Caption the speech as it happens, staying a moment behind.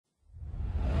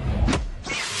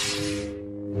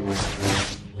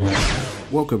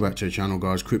Welcome back to the channel,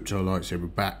 guys. Crypto Lights here. We're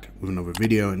back with another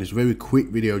video, and it's a very quick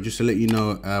video just to let you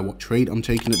know what trade I'm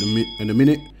taking in a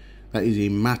minute. That is a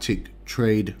MATIC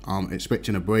trade. I'm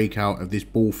expecting a breakout of this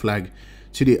bull flag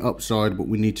to the upside, but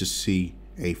we need to see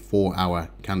a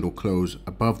 4-hour candle close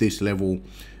above this level,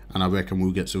 and I reckon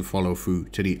we'll get some follow through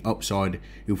to the upside.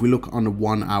 If we look on the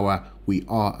 1 hour, we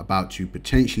are about to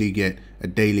potentially get a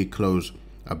daily close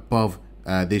above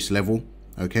this level.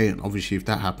 Okay, and obviously if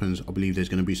that happens, I believe there's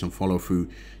going to be some follow through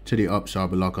to the upside,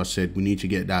 but like I said, we need to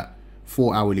get that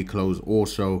 4-hourly close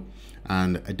also,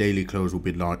 and a daily close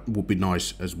would be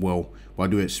nice as well. But I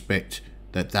do expect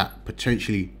that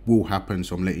potentially will happen,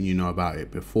 so I'm letting you know about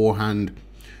it beforehand.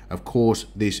 Of course,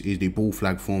 this is the bull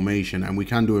flag formation, and we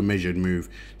can do a measured move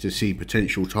to see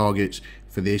potential targets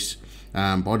for this.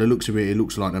 By the looks of it, it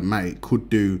looks like that MATIC could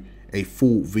do a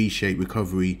full V-shaped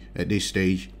recovery at this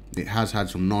stage. It has had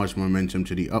some nice momentum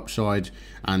to the upside,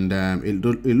 and it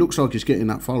looks like it's getting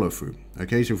that follow through.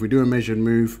 Okay, so if we do a measured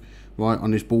move right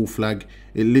on this bull flag,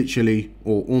 it literally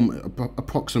or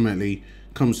approximately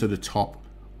comes to the top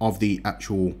of the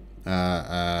actual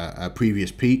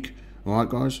previous peak. All right,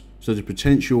 guys, so the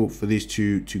potential for this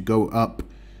to go up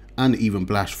and even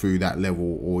blast through that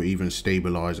level, or even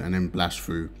stabilize and then blast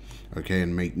through, okay,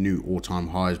 and make new all-time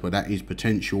highs. But that is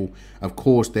potential. Of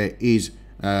course, there is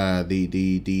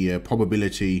the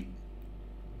probability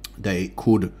that it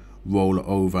could roll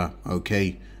over,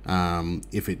 okay,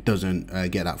 if it doesn't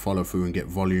get that follow through and get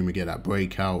volume and get that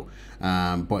breakout,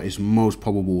 but it's most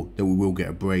probable that we will get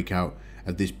a breakout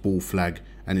of this bull flag,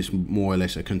 and it's more or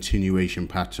less a continuation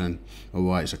pattern. All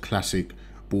right, it's a classic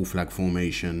bull flag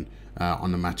formation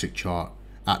on the MATIC chart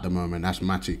at the moment. That's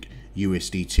MATIC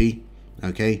USDT.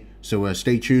 Okay, so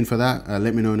stay tuned for that.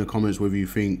 Let me know in the comments whether you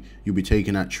think you'll be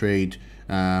taking that trade,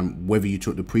 whether you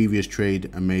took the previous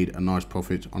trade and made a nice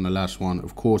profit on the last one.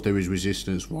 Of course, there is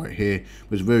resistance right here.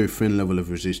 There's a very thin level of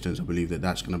resistance. I believe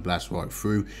that's going to blast right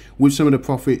through. With some of the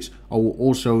profits, I will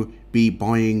also be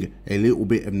buying a little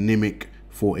bit of NIMIC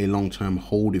for a long-term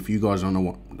hold. If you guys don't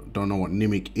know what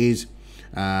NIMIC is,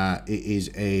 it is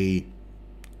a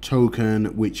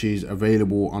token which is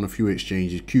available on a few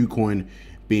exchanges, KuCoin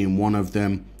being one of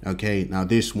them. Okay, now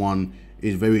this one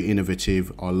is very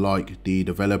innovative. I like the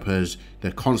developers.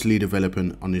 They're constantly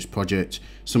developing on this project.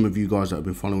 Some of you guys that have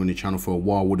been following the channel for a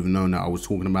while would have known that I was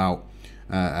talking about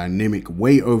NIMIC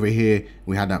way over here.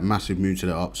 We had that massive move to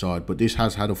the upside, but this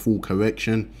has had a full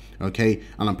correction, okay,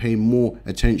 and I'm paying more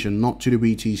attention not to the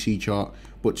BTC chart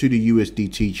but to the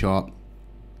USDT chart.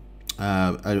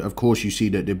 Of course, you see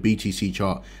that the BTC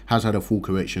chart has had a full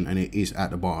correction and it is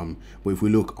at the bottom, but if we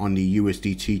look on the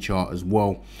USDT chart as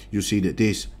well, you'll see that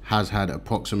this has had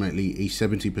approximately a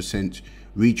 70%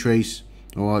 retrace.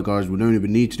 All right, guys, we don't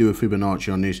even need to do a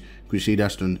Fibonacci on this. You see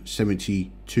that's done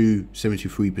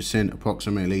 73%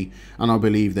 approximately, and I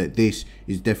believe that this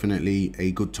is definitely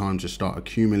a good time to start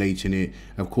accumulating it.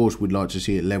 Of course, we'd like to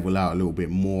see it level out a little bit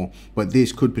more, but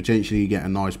this could potentially get a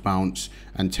nice bounce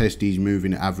and test these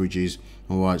moving averages.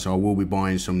 All right, so I will be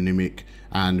buying some NIMIC,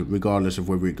 and regardless of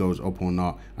whether it goes up or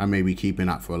not, I may be keeping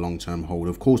that for a long-term hold.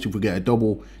 Of course, if we get a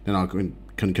double, then I can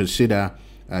consider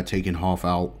taking half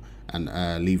out and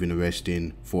leaving the rest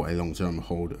in for a long-term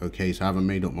hold. Okay, so I haven't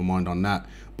made up my mind on that,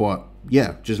 but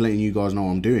yeah, just letting you guys know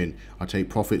what I'm doing. I take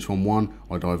profits from one,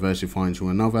 I diversify into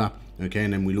another, okay,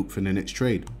 and then we look for the next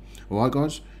trade. All right,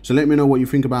 guys, so let me know what you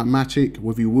think about MATIC,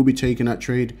 whether you will be taking that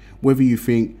trade, whether you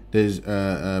think there's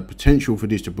potential for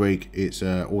this to break its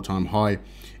all-time high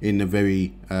in the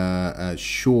very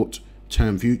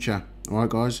short-term future. All right,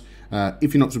 guys,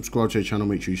 if you're not subscribed to the channel,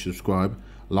 make sure you subscribe,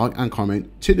 like and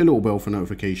comment, tick the little bell for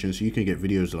notifications so you can get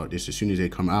videos like this as soon as they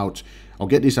come out. I'll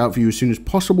get this out for you as soon as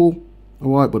possible.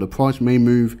 All right, but the price may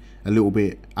move a little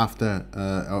bit after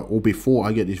or before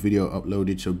I get this video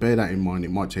uploaded, so bear that in mind.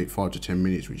 It might take 5 to 10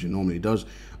 minutes, which it normally does.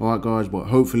 All right, guys, but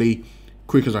hopefully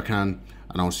quick as I can,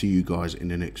 and I'll see you guys in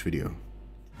the next video.